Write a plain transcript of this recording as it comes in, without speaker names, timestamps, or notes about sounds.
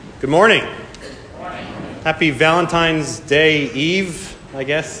Good morning. Happy Valentine's Day Eve, I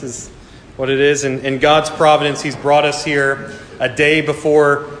guess, is what it is. In God's providence, He's brought us here a day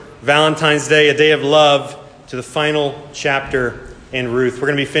before Valentine's Day, a day of love, to the final chapter in Ruth. We're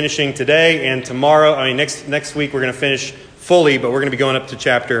going to be finishing today and tomorrow. Next week we're going to finish fully, but we're going to be going up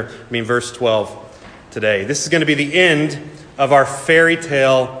to verse 12 today. This is going to be the end of our fairy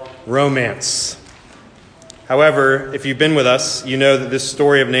tale romance. However, if you've been with us, you know that this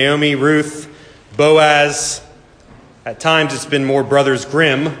story of Naomi, Ruth, Boaz, at times it's been more Brothers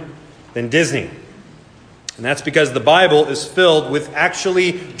Grimm than Disney. And that's because the Bible is filled with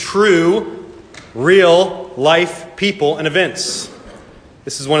actually true, real life people and events.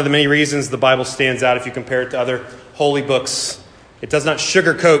 This is one of the many reasons the Bible stands out if you compare it to other holy books. It does not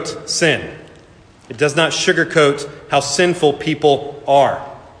sugarcoat sin. It does not sugarcoat how sinful people are.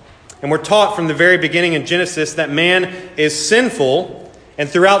 And we're taught from the very beginning in Genesis that man is sinful. And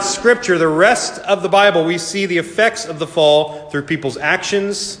throughout Scripture, the rest of the Bible, we see the effects of the fall through people's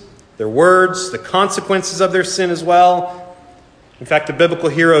actions, their words, the consequences of their sin as well. In fact, the biblical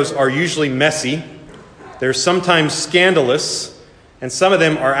heroes are usually messy. They're sometimes scandalous. And some of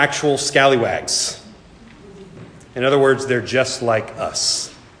them are actual scallywags. In other words, they're just like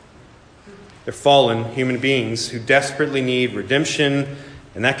us. They're fallen human beings who desperately need redemption.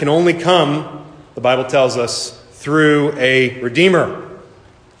 And that can only come, the Bible tells us, through a Redeemer.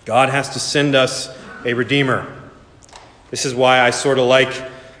 God has to send us a Redeemer. This is why I sort of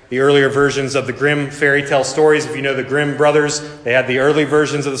like the earlier versions of the Grimm fairy tale stories. If you know the Grimm brothers, they had the early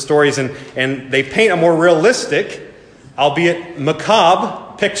versions of the stories, and they paint a more realistic, albeit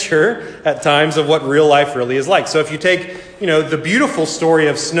macabre, picture at times of what real life really is like. So if you take, the beautiful story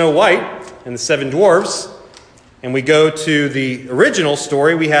of Snow White and the Seven Dwarfs, and we go to the original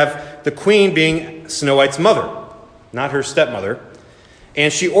story, we have the queen being Snow White's mother, not her stepmother.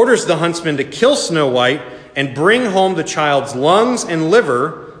 And she orders the huntsman to kill Snow White and bring home the child's lungs and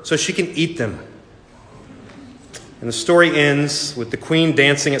liver so she can eat them. And the story ends with the queen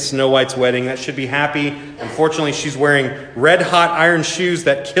dancing at Snow White's wedding. That should be happy. Unfortunately, she's wearing red-hot iron shoes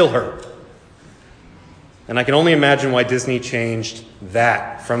that kill her. And I can only imagine why Disney changed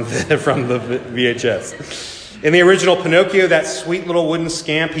that from the VHS. In the original Pinocchio, that sweet little wooden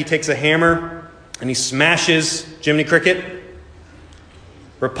scamp, he takes a hammer and he smashes Jiminy Cricket.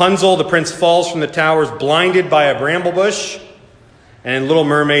 Rapunzel, the prince, falls from the towers blinded by a bramble bush. And in Little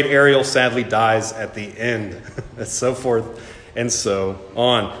Mermaid, Ariel sadly dies at the end. And so forth and so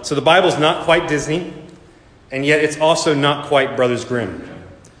on. So the Bible's not quite Disney, and yet it's also not quite Brothers Grimm.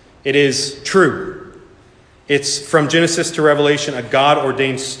 It is true. It's from Genesis to Revelation, a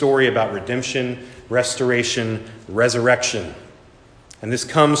God-ordained story about redemption, restoration, resurrection. And this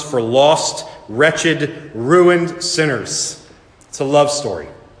comes for lost, wretched, ruined sinners. It's a love story.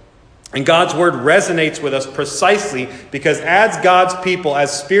 And God's word resonates with us precisely because as God's people,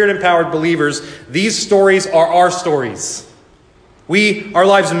 as Spirit-empowered believers, these stories are our stories. Our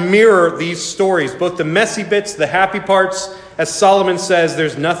lives mirror these stories, both the messy bits, the happy parts. As Solomon says,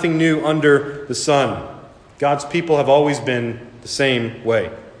 there's nothing new under the sun. God's people have always been the same way.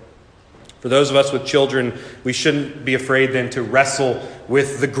 For those of us with children, we shouldn't be afraid then to wrestle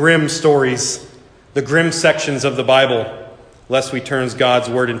with the Grimm stories, the Grimm sections of the Bible, lest we turn God's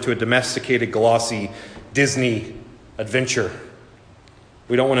word into a domesticated, glossy Disney adventure.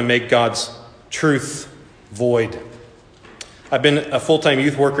 We don't want to make God's truth void. I've been a full-time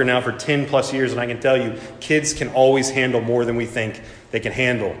youth worker now for 10 plus years, and I can tell you, kids can always handle more than we think they can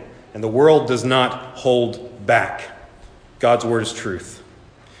handle. And the world does not hold back. God's word is truth.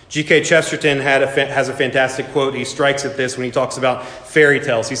 G.K. Chesterton has a fantastic quote. He strikes at this when he talks about fairy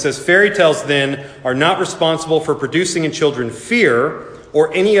tales. He says, "Fairy tales, then, are not responsible for producing in children fear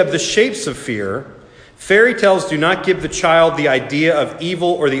or any of the shapes of fear. Fairy tales do not give the child the idea of evil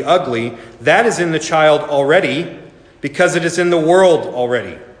or the ugly. That is in the child already because it is in the world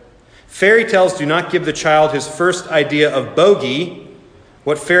already. Fairy tales do not give the child his first idea of bogey.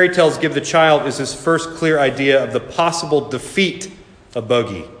 What fairy tales give the child is his first clear idea of the possible defeat of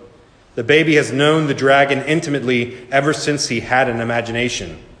bogey. The baby has known the dragon intimately ever since he had an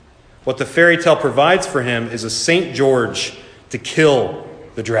imagination. What the fairy tale provides for him is a St. George to kill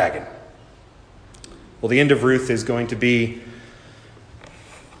the dragon." Well, the end of Ruth is going to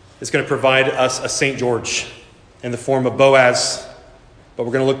provide us a St. George in the form of Boaz. But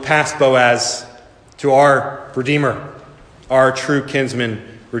we're going to look past Boaz to our Redeemer, our true kinsman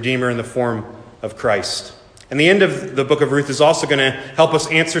Redeemer in the form of Christ. And the end of the book of Ruth is also going to help us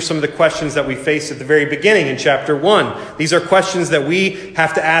answer some of the questions that we face at the very beginning in chapter 1. These are questions that we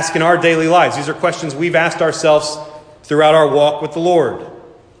have to ask in our daily lives. These are questions we've asked ourselves throughout our walk with the Lord.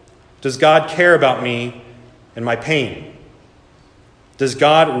 Does God care about me and my pain? Does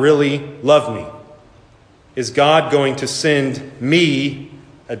God really love me? Is God going to send me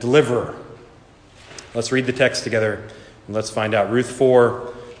a deliverer? Let's read the text together and let's find out. Ruth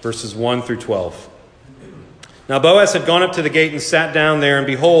 4, verses 1 through 12. Now Boaz had gone up to the gate and sat down there, and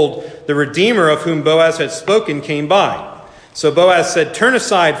behold, the Redeemer of whom Boaz had spoken came by. So Boaz said, "Turn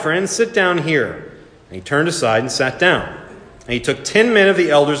aside, friend, sit down here." And he turned aside and sat down. And he took 10 men of the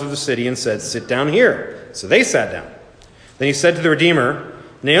elders of the city and said, "Sit down here." So they sat down. Then he said to the Redeemer,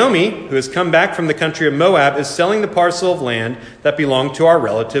 "Naomi, who has come back from the country of Moab, is selling the parcel of land that belonged to our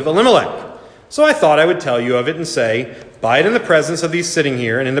relative Elimelech. So I thought I would tell you of it and say, buy it in the presence of these sitting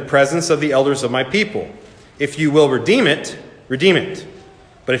here and in the presence of the elders of my people. If you will redeem it, redeem it.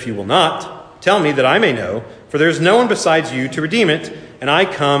 But if you will not, tell me that I may know, for there is no one besides you to redeem it, and I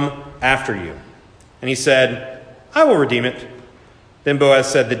come after you." And he said, "I will redeem it." Then Boaz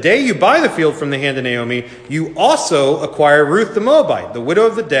said, "The day you buy the field from the hand of Naomi, you also acquire Ruth the Moabite, the widow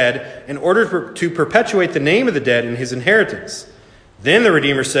of the dead, in order to perpetuate the name of the dead in his inheritance." Then the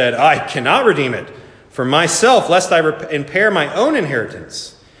Redeemer said, "I cannot redeem it for myself, lest I impair my own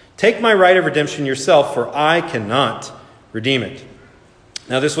inheritance. Take my right of redemption yourself, for I cannot redeem it."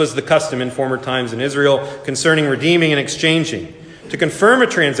 Now this was the custom in former times in Israel concerning redeeming and exchanging. To confirm a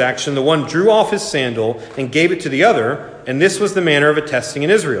transaction, the one drew off his sandal and gave it to the other, and this was the manner of attesting in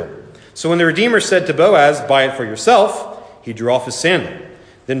Israel. So when the Redeemer said to Boaz, "Buy it for yourself," he drew off his sandal.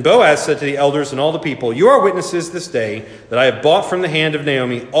 Then Boaz said to the elders and all the people, "You are witnesses this day that I have bought from the hand of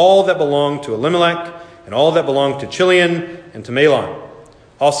Naomi all that belonged to Elimelech, and all that belonged to Chilion and to Mahlon.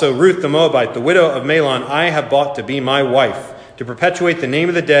 Also Ruth the Moabite, the widow of Mahlon, I have bought to be my wife, to perpetuate the name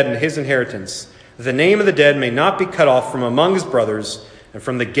of the dead in his inheritance, that the name of the dead may not be cut off from among his brothers and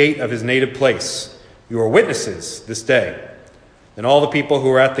from the gate of his native place. You are witnesses this day." Then all the people who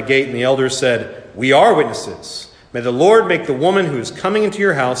were at the gate and the elders said, "We are witnesses. May the Lord make the woman who is coming into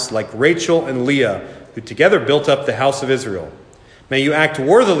your house like Rachel and Leah, who together built up the house of Israel. May you act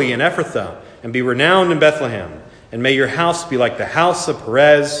worthily in Ephrathah and be renowned in Bethlehem. And may your house be like the house of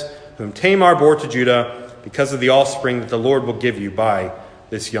Perez, whom Tamar bore to Judah, because of the offspring that the Lord will give you by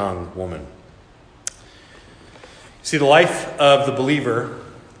this young woman." See, the life of the believer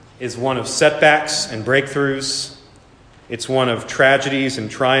is one of setbacks and breakthroughs. It's one of tragedies and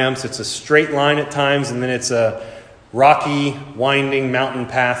triumphs. It's a straight line at times, and then it's a rocky, winding mountain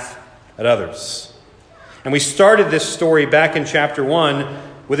path at others. And we started this story back in chapter 1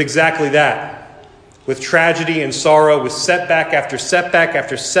 with exactly that, with tragedy and sorrow, with setback after setback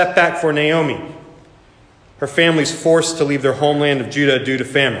after setback for Naomi. Her family's forced to leave their homeland of Judah due to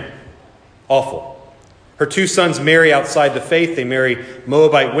famine. Awful. Her two sons marry outside the faith. They marry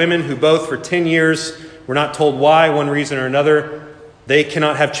Moabite women who both for 10 years were not told why, one reason or another. They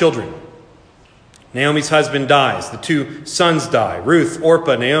cannot have children. Naomi's husband dies. The two sons die. Ruth,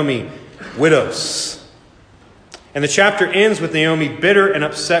 Orpah, Naomi, widows. And the chapter ends with Naomi bitter and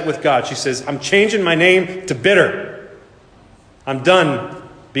upset with God. She says, "I'm changing my name to bitter. I'm done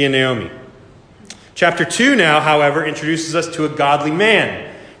being Naomi." Chapter 2 now, however, introduces us to a godly man.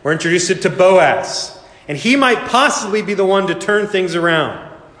 We're introduced to Boaz. And he might possibly be the one to turn things around.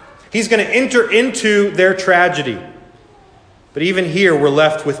 He's going to enter into their tragedy. But even here, we're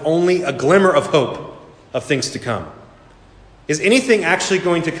left with only a glimmer of hope of things to come. Is anything actually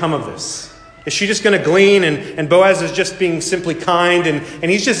going to come of this? Is she just going to glean and Boaz is just being simply kind and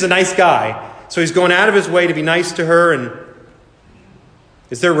he's just a nice guy? So he's going out of his way to be nice to her. And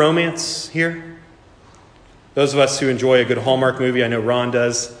is there romance here? Those of us who enjoy a good Hallmark movie, I know Ron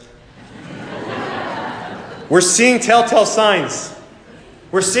does. We're seeing telltale signs.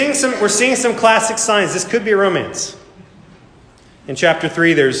 We're seeing some classic signs. This could be a romance. In chapter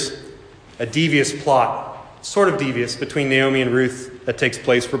 3, there's a devious plot, sort of devious, between Naomi and Ruth that takes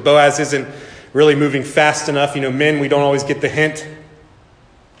place, where Boaz isn't really moving fast enough. You know, men, we don't always get the hint.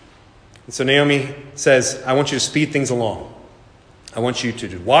 And so Naomi says, "I want you to speed things along. I want you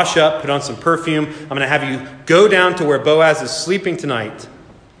to wash up, put on some perfume. I'm going to have you go down to where Boaz is sleeping tonight."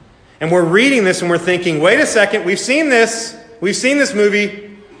 And we're reading this and we're thinking, wait a second, we've seen this. We've seen this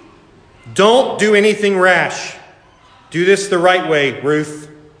movie. Don't do anything rash. Do this the right way, Ruth.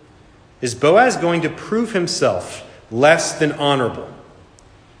 Is Boaz going to prove himself less than honorable?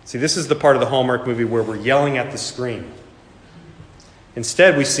 See, this is the part of the Hallmark movie where we're yelling at the screen.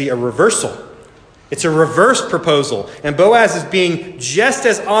 Instead, we see a reversal. It's a reverse proposal. And Boaz is being just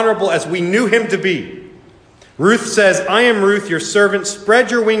as honorable as we knew him to be. Ruth says, "I am Ruth, your servant.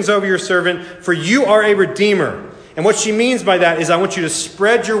 Spread your wings over your servant, for you are a redeemer." And what she means by that is, I want you to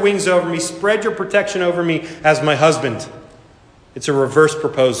spread your wings over me, spread your protection over me as my husband. It's a reverse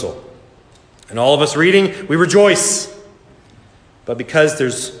proposal. And all of us reading, we rejoice. But because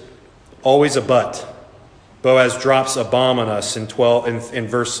there's always a but, Boaz drops a bomb on us in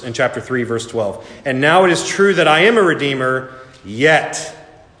chapter 3, verse 12. And now it is true that I am a redeemer, yet,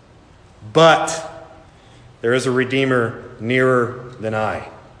 but there is a redeemer nearer than I.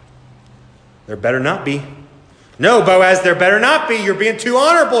 There better not be. No, Boaz, there better not be. You're being too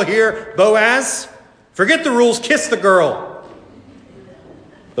honorable here, Boaz. Forget the rules, kiss the girl.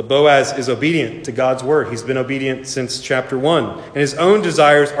 But Boaz is obedient to God's word. He's been obedient since chapter 1. And his own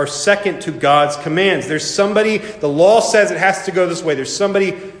desires are second to God's commands. There's somebody, the law says it has to go this way. There's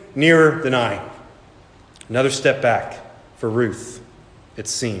somebody nearer than I. Another step back for Ruth, it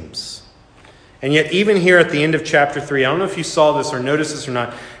seems. And yet even here at the end of chapter 3, I don't know if you saw this or noticed this or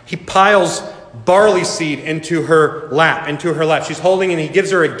not, he piles barley seed into her lap. She's holding and he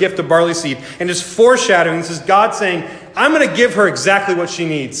gives her a gift of barley seed. And just foreshadowing, this is God saying, I'm going to give her exactly what she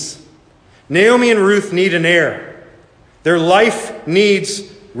needs. Naomi and Ruth need an heir. Their life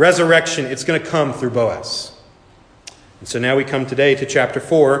needs resurrection. It's going to come through Boaz. And so now we come today to chapter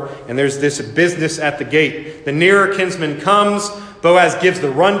 4, and there's this business at the gate. The nearer kinsman comes. Boaz gives the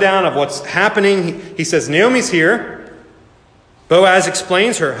rundown of what's happening. He says, Naomi's here. Boaz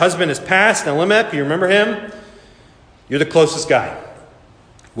explains her husband has passed. Elimelech, you remember him? You're the closest guy.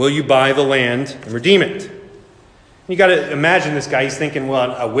 Will you buy the land and redeem it? You got to imagine this guy. He's thinking,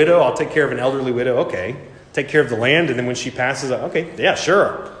 well, a widow, I'll take care of an elderly widow. Okay. Take care of the land, and then when she passes, okay, yeah,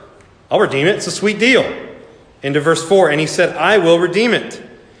 sure. I'll redeem it. It's a sweet deal. Into verse 4, and he said, I will redeem it.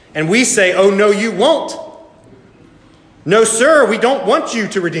 And we say, oh, no, you won't. No, sir, we don't want you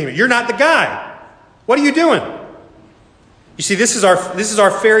to redeem it. You're not the guy. What are you doing? You see, this is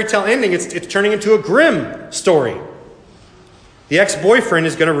our fairy tale ending. It's turning into a grim story. The ex-boyfriend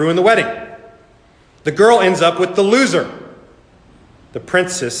is going to ruin the wedding. The girl ends up with the loser. The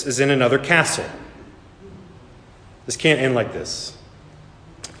princess is in another castle. This can't end like this.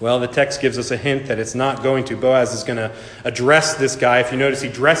 Well, the text gives us a hint that it's not going to. Boaz is going to address this guy. If you notice, he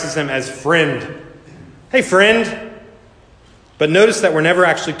dresses him as friend. Hey, friend. But notice that we're never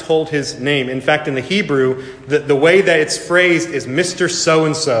actually told his name. In fact, in the Hebrew, the way that it's phrased is Mr.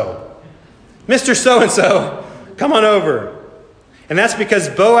 So-and-so. Mr. So-and-so, come on over. And that's because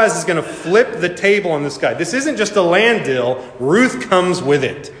Boaz is going to flip the table on this guy. This isn't just a land deal. Ruth comes with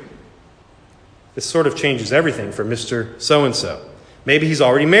it. This sort of changes everything for Mr. So-and-so. Maybe he's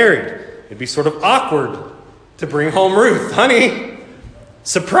already married. It'd be sort of awkward to bring home Ruth. Honey,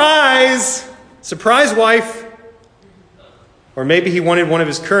 surprise! Surprise, wife. Or maybe he wanted one of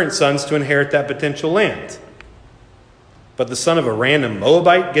his current sons to inherit that potential land. But the son of a random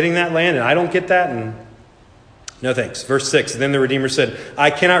Moabite getting that land, and I don't get that, and no thanks. Verse 6, then the Redeemer said, I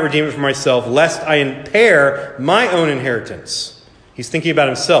cannot redeem it for myself, lest I impair my own inheritance. He's thinking about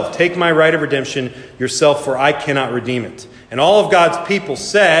himself. Take my right of redemption yourself, for I cannot redeem it. And all of God's people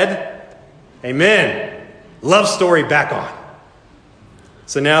said, amen. Love story back on.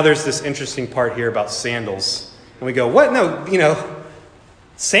 So now there's this interesting part here about sandals. And we go, what? No,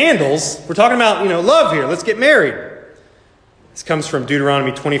 sandals? We're talking about, love here. Let's get married. This comes from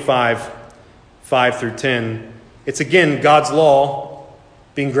Deuteronomy 25, 5 through 10. It's again God's law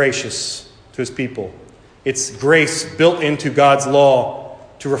being gracious to his people. It's grace built into God's law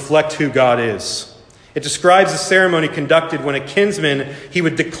to reflect who God is. It describes a ceremony conducted when a kinsman, he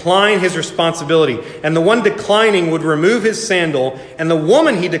would decline his responsibility. And the one declining would remove his sandal, and the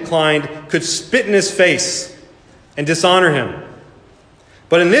woman he declined could spit in his face and dishonor him.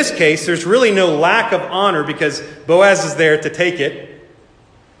 But in this case, there's really no lack of honor because Boaz is there to take it.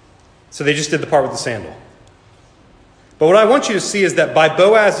 So they just did the part with the sandal. But what I want you to see is that by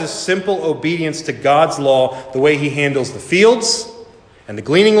Boaz's simple obedience to God's law, the way he handles the fields and the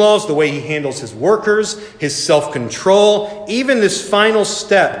gleaning laws, the way he handles his workers, his self-control, even this final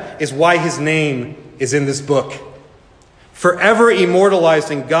step is why his name is in this book. Forever immortalized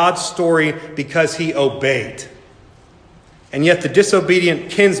in God's story because he obeyed. And yet the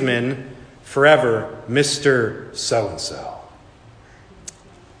disobedient kinsman, forever Mr. So-and-so.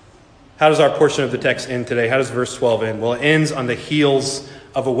 How does our portion of the text end today? How does verse 12 end? Well, it ends on the heels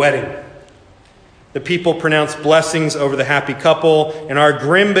of a wedding. The people pronounce blessings over the happy couple, and our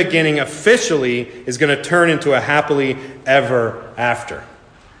grim beginning officially is going to turn into a happily ever after.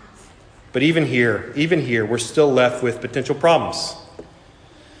 But even here, we're still left with potential problems.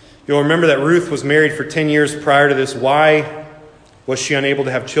 You'll remember that Ruth was married for 10 years prior to this. Why was she unable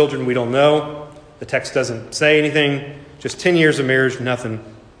to have children? We don't know. The text doesn't say anything. Just 10 years of marriage, nothing.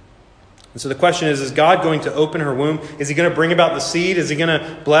 And so the question is God going to open her womb? Is he going to bring about the seed? Is he going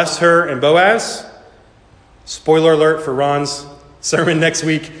to bless her and Boaz? Spoiler alert for Ron's Sermon next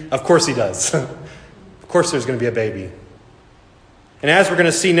week, of course he does. Of course there's going to be a baby. And as we're going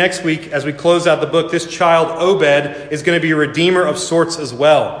to see next week, as we close out the book, this child, Obed, is going to be a redeemer of sorts as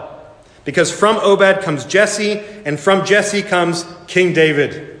well. Because from Obed comes Jesse, and from Jesse comes King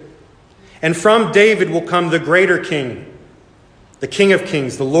David. And from David will come the greater king, the King of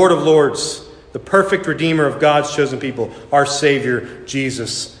Kings, the Lord of Lords, the perfect redeemer of God's chosen people, our Savior,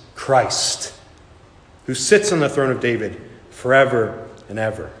 Jesus Christ, who sits on the throne of David forever and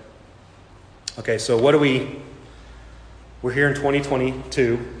ever. Okay, so we're here in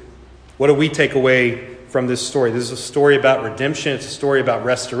 2022. What do we take away from this story? This is a story about redemption. It's a story about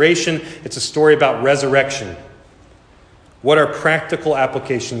restoration. It's a story about resurrection. What are practical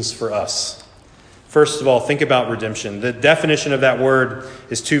applications for us? First of all, think about redemption. The definition of that word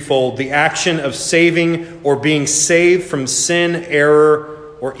is twofold: the action of saving or being saved from sin,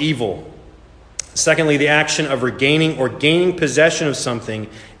 error, or evil. Secondly, the action of regaining or gaining possession of something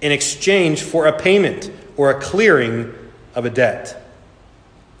in exchange for a payment or a clearing of a debt.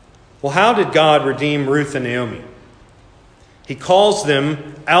 Well, how did God redeem Ruth and Naomi? He calls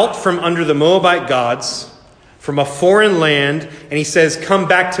them out from under the Moabite gods, from a foreign land, and he says, "Come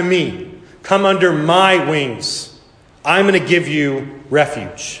back to me. Come under my wings. I'm going to give you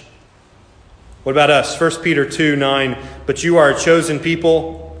refuge." What about us? 1 Peter 2:9, "But you are a chosen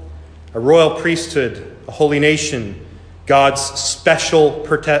people, a royal priesthood, a holy nation, God's special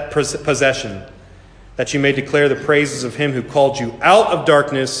possession, that you may declare the praises of him who called you out of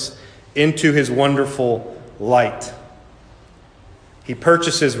darkness into his wonderful light." He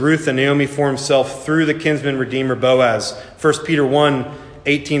purchases Ruth and Naomi for himself through the kinsman redeemer Boaz. 1 Peter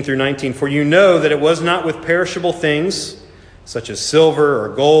 1:18 through 19, "For you know that it was not with perishable things, such as silver or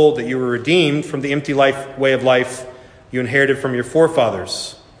gold, that you were redeemed from the empty way of life you inherited from your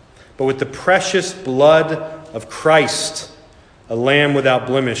forefathers, but with the precious blood of Christ, a lamb without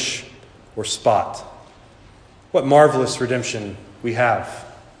blemish or spot." What marvelous redemption we have.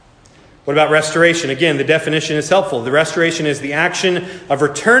 What about restoration? Again, the definition is helpful. The restoration is the action of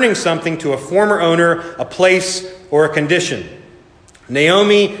returning something to a former owner, a place, or a condition.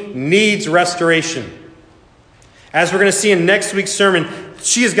 Naomi needs restoration. As we're going to see in next week's sermon,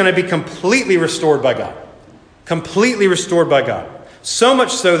 she is going to be completely restored by God. Completely restored by God. So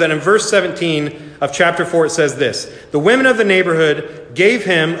much so that in verse 17 of chapter 4 it says this: "The women of the neighborhood gave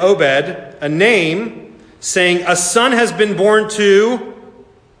him, Obed, a name, saying, 'A son has been born to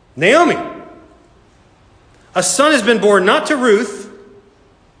Naomi.'" A son has been born not to Ruth,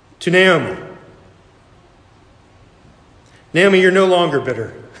 to Naomi. Naomi, you're no longer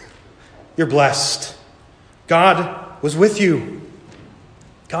bitter. You're blessed. God was with you.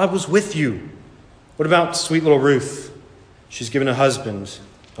 God was with you. What about sweet little Ruth? She's given a husband,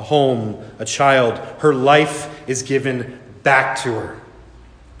 a home, a child. Her life is given back to her.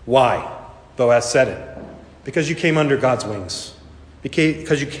 Why? Boaz said it. Because you came under God's wings.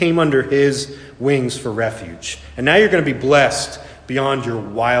 Because you came under his wings for refuge. And now you're going to be blessed beyond your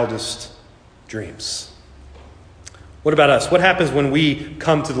wildest dreams. What about us? What happens when we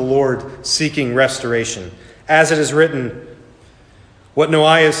come to the Lord seeking restoration? As it is written, "What no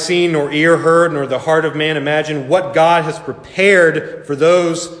eye has seen, nor ear heard, nor the heart of man imagined, what God has prepared for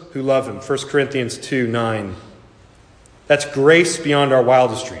those who love him." 1 Corinthians 2:9. That's grace beyond our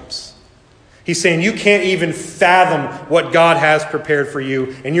wildest dreams. He's saying you can't even fathom what God has prepared for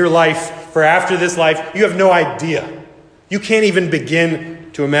you in your life, for after this life. You have no idea. You can't even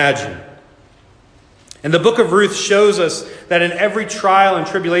begin to imagine. And the book of Ruth shows us that in every trial and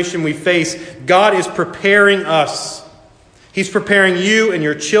tribulation we face, God is preparing us. He's preparing you and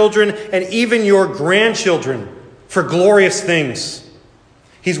your children and even your grandchildren for glorious things.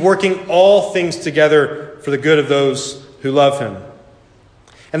 He's working all things together for the good of those who love him.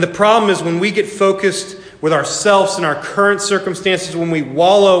 And the problem is when we get focused with ourselves and our current circumstances, when we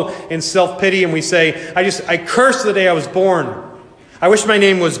wallow in self-pity and we say, I curse the day I was born. I wish my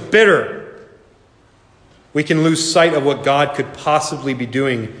name was bitter. We can lose sight of what God could possibly be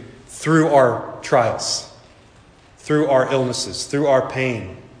doing through our trials, through our illnesses, through our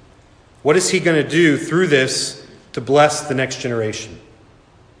pain. What is he going to do through this to bless the next generation?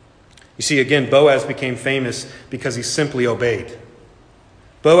 You see, again, Boaz became famous because he simply obeyed.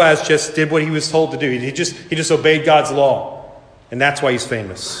 Boaz just did what he was told to do. He just obeyed God's law. And that's why he's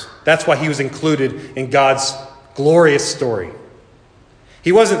famous. That's why he was included in God's glorious story.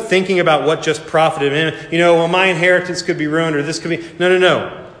 He wasn't thinking about what just profited him. Well, my inheritance could be ruined or this could be...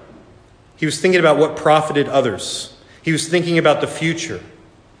 No. He was thinking about what profited others. He was thinking about the future.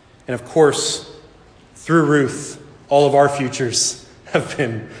 And of course, through Ruth, all of our futures have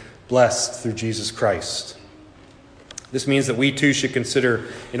been blessed through Jesus Christ. This means that we too should consider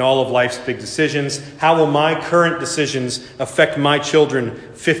in all of life's big decisions, how will my current decisions affect my children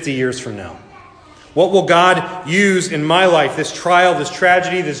 50 years from now? What will God use in my life, this trial, this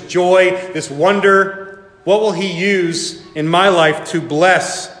tragedy, this joy, this wonder? What will he use in my life to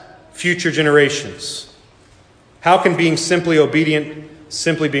bless future generations? How can being simply obedient,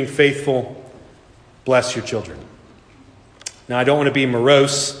 simply being faithful, bless your children? Now, I don't want to be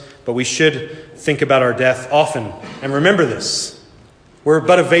morose, but we should think about our death often. And remember this. We're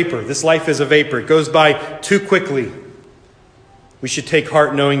but a vapor. This life is a vapor. It goes by too quickly. We should take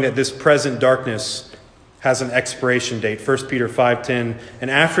heart knowing that this present darkness has an expiration date. 1 Peter 5:10. And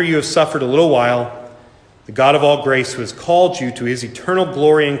after you have suffered a little while, the God of all grace, who has called you to his eternal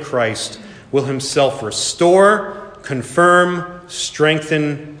glory in Christ, will himself restore, confirm,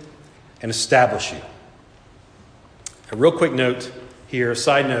 strengthen, and establish you. A real quick note here, a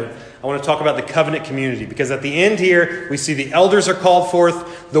side note. I want to talk about the covenant community, because at the end here, we see the elders are called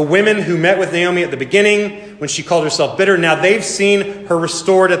forth. The women who met with Naomi at the beginning, when she called herself bitter, now they've seen her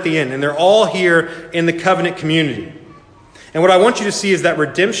restored at the end. And they're all here in the covenant community. And what I want you to see is that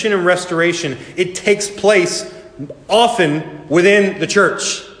redemption and restoration, it takes place often within the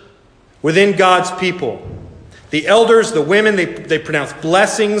church, within God's people. The elders, the women, they pronounce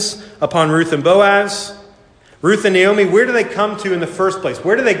blessings upon Ruth and Boaz. Ruth and Naomi, where do they come to in the first place?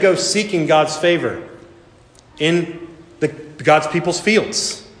 Where do they go seeking God's favor? In God's people's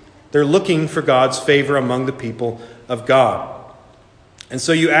fields. They're looking for God's favor among the people of God. And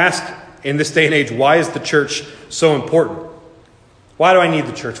so you ask, in this day and age, why is the church so important? Why do I need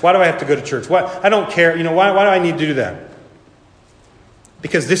the church? Why do I have to go to church? I don't care. Why do I need to do that?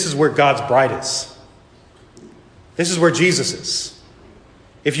 Because this is where God's bride is. This is where Jesus is.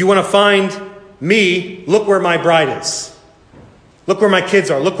 If you want to find me, look where my bride is. Look where my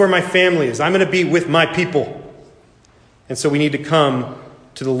kids are. Look where my family is. I'm going to be with my people. And so we need to come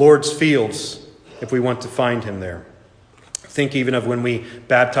to the Lord's fields if we want to find him there. Think even of when we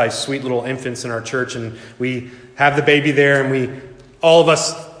baptize sweet little infants in our church and we have the baby there and all of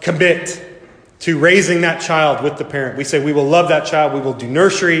us commit to raising that child with the parent. We say we will love that child. We will do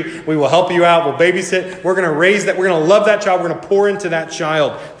nursery. We will help you out. We'll babysit. We're going to raise that. We're going to love that child. We're going to pour into that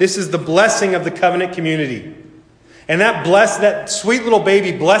child. This is the blessing of the covenant community. And that sweet little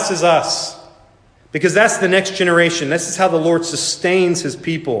baby blesses us because that's the next generation. This is how the Lord sustains his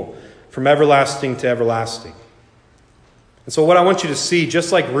people from everlasting to everlasting. And so what I want you to see,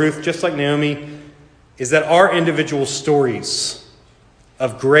 just like Ruth, just like Naomi, is that our individual stories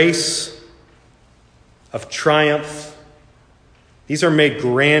of grace, of triumph, these are made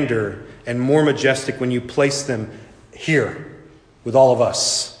grander and more majestic when you place them here with all of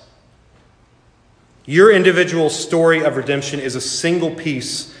us. Your individual story of redemption is a single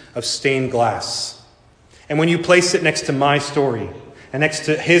piece of stained glass. And when you place it next to my story, and next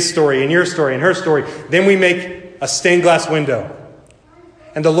to his story, and your story, and her story, then we make a stained glass window.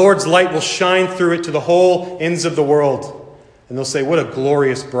 And the Lord's light will shine through it to the whole ends of the world. And they'll say, what a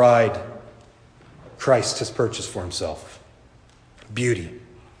glorious bride Christ has purchased for himself. Beauty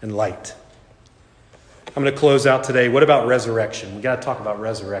and light. I'm going to close out today. What about resurrection? We've got to talk about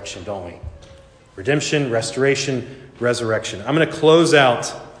resurrection, don't we? Redemption, restoration, resurrection. I'm going to close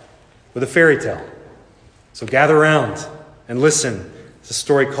out with a fairy tale. So gather around and listen. It's a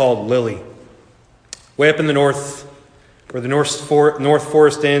story called Lily. Way up in the north, where the North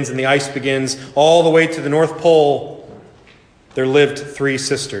Forest ends and the ice begins, all the way to the North Pole, there lived 3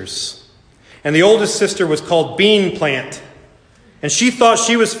 sisters. And the oldest sister was called Bean Plant. And she thought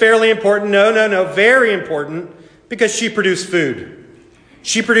she was fairly important. No, very important, because she produced food.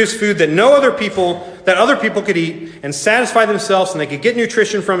 She produced food that other people could eat and satisfy themselves, and they could get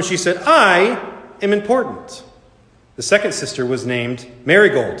nutrition from. And she said, I am important. The second sister was named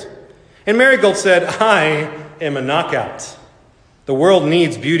Marigold. And Marigold said, I am a knockout. The world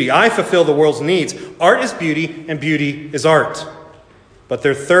needs beauty. I fulfill the world's needs. Art is beauty, and beauty is art. But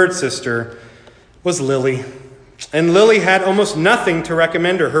their third sister was Lily. And Lily had almost nothing to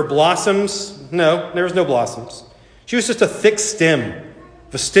recommend her. Her blossoms, there was no blossoms. She was just a thick stem,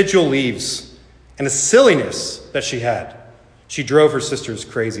 vestigial leaves, and a silliness that she had. She drove her sisters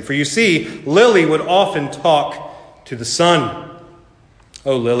crazy. For you see, Lily would often talk to the sun.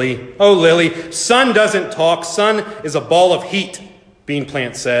 Oh, Lily, sun doesn't talk. Sun is a ball of heat, Bean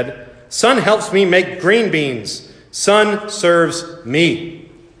Plant said. Sun helps me make green beans. Sun serves me.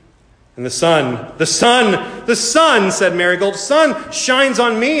 And the sun, said Marigold, sun shines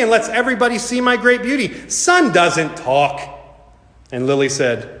on me and lets everybody see my great beauty. Sun doesn't talk. And Lily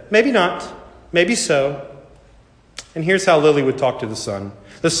said, maybe not, maybe so. And here's how Lily would talk to the sun.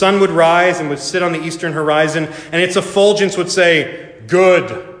 The sun would rise and would sit on the eastern horizon, and its effulgence would say,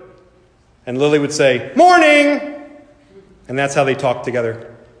 "Good." And Lily would say, "Morning." And that's how they talked together.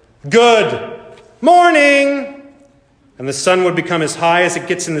 "Good. Morning." And the sun would become as high as it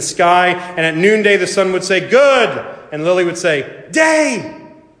gets in the sky, and at noonday the sun would say, "Good." And Lily would say, "Day."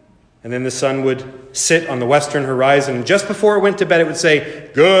 And then the sun would sit on the western horizon, and just before it went to bed it would say,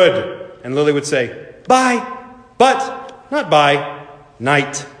 "Good." And Lily would say, "Bye." But not bye,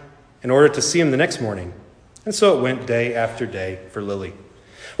 night, in order to see him the next morning. And so it went day after day for Lily.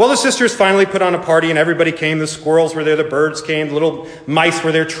 Well, the sisters finally put on a party, and everybody came. The squirrels were there, the birds came, the little mice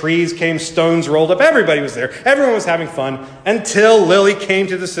were there, trees came, stones rolled up. Everybody was there. Everyone was having fun until Lily came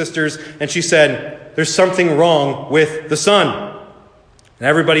to the sisters, and she said, "There's something wrong with the sun." And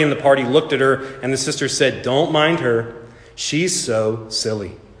everybody in the party looked at her, and the sisters said, "Don't mind her. She's so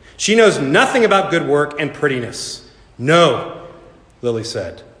silly. She knows nothing about good work and prettiness." "No," Lily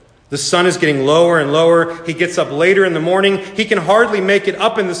said. "The sun is getting lower and lower. He gets up later in the morning. He can hardly make it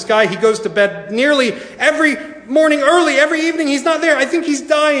up in the sky. He goes to bed nearly every morning early. Every evening he's not there. I think he's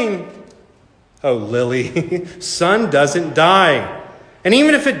dying." "Oh, Lily, sun doesn't die. And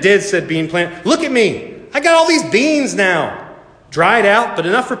even if it did," said Bean Plant, "look at me. I got all these beans now. Dried out, but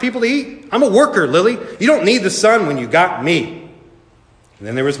enough for people to eat. I'm a worker, Lily. You don't need the sun when you got me." And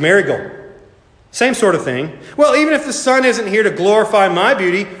then there was Marigold. Same sort of thing. "Well, even if the sun isn't here to glorify my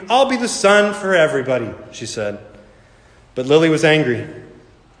beauty, I'll be the sun for everybody," she said. But Lily was angry.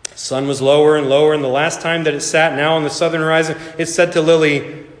 The sun was lower and lower, and the last time that it sat now on the southern horizon, it said to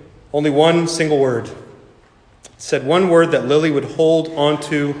Lily only one single word. It said one word that Lily would hold on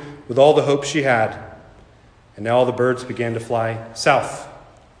to with all the hope she had. And now all the birds began to fly south.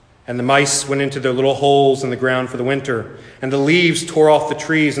 And the mice went into their little holes in the ground for the winter. And the leaves tore off the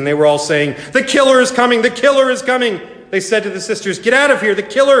trees, and they were all saying, "The killer is coming! The killer is coming!" They said to the sisters, "Get out of here! The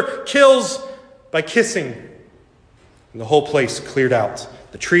killer kills by kissing." And the whole place cleared out.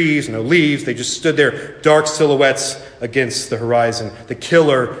 The trees, no leaves, they just stood there, dark silhouettes against the horizon. The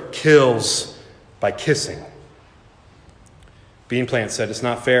killer kills by kissing. Bean Plant said, "It's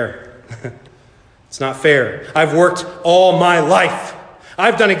not fair." It's not fair. I've worked all my life.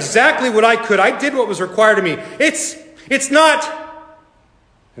 I've done exactly what I could. I did what was required of me. It's not.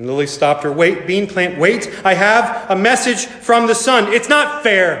 And Lily stopped her. "Wait, Bean Plant, wait. I have a message from the sun." "It's not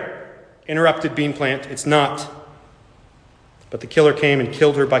fair," interrupted Bean Plant. "It's not." But the killer came and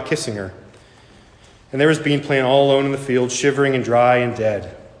killed her by kissing her. And there was Bean Plant all alone in the field, shivering and dry and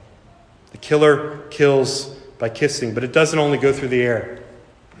dead. The killer kills by kissing, but it doesn't only go through the air.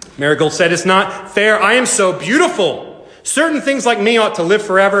 Marigold said, "It's not fair. I am so beautiful. Certain things like me ought to live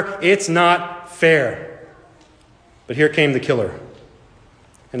forever. It's not fair." But here came the killer.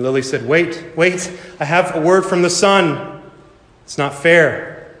 And Lily said, Wait, I have a word from the sun." "It's not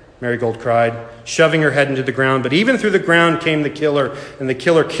fair," Marigold cried, shoving her head into the ground. But even through the ground came the killer, and the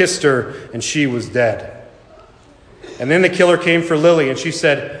killer kissed her, and she was dead. And then the killer came for Lily, and she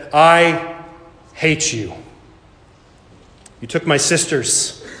said, "I hate you. You took my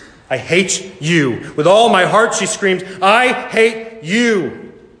sisters. I hate you." With all my heart, she screamed, "I hate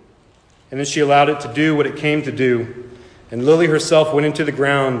you." And then she allowed it to do what it came to do. And Lily herself went into the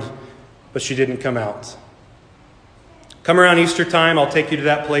ground, but she didn't come out. Come around Easter time, I'll take you to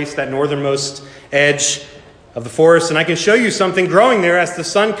that place, that northernmost edge of the forest, and I can show you something growing there as the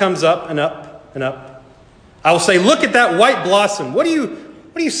sun comes up and up and up. I will say, "Look at that white blossom. What do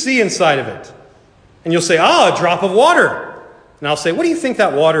you see inside of it?" And you'll say, "Ah, a drop of water." And I'll say, "What do you think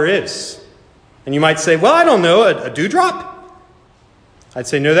that water is?" And you might say, "Well, I don't know, a dewdrop?" I'd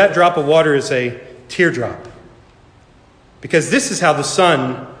say, "No, that drop of water is a teardrop." Because this is how the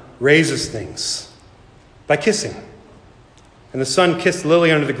sun raises things, by kissing. And the sun kissed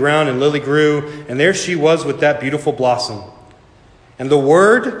Lily under the ground, and Lily grew, and there she was with that beautiful blossom. And the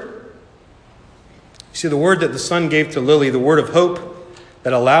word that the sun gave to Lily, the word of hope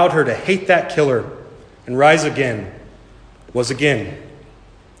that allowed her to hate that killer and rise again, was again,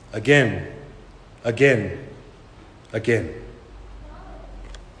 again, again, again.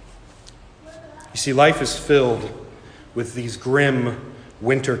 You see, life is filled with these grim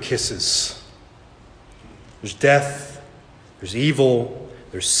winter kisses. There's death, there's evil,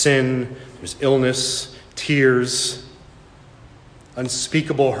 there's sin, there's illness, tears,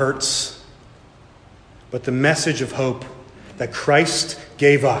 unspeakable hurts. But the message of hope that Christ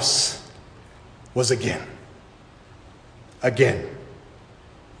gave us was again. Again.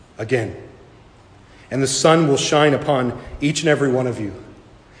 Again. And the sun will shine upon each and every one of you,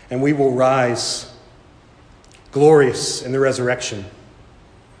 and we will rise glorious in the resurrection.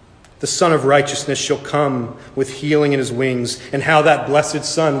 The Son of Righteousness shall come with healing in his wings, and how that blessed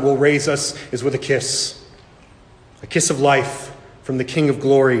Son will raise us is with a kiss of life from the King of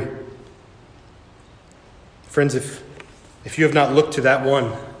glory. Friends, if you have not looked to that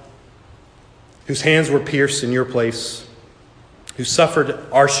one whose hands were pierced in your place, who suffered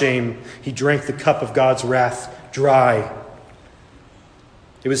our shame, he drank the cup of God's wrath dry.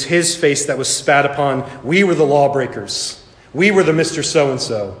 It was his face that was spat upon. We were the lawbreakers. We were the Mr.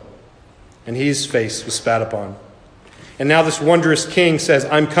 So-and-so. And his face was spat upon. And now this wondrous King says,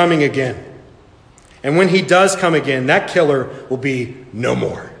 I'm coming again. And when he does come again, that killer will be no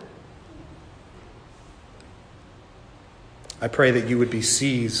more. I pray that you would be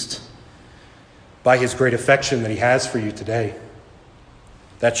seized by his great affection that he has for you today.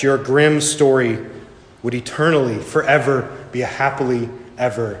 That your grim story would eternally, forever be a happily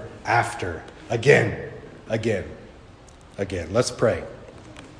ever after. Again. Let's pray.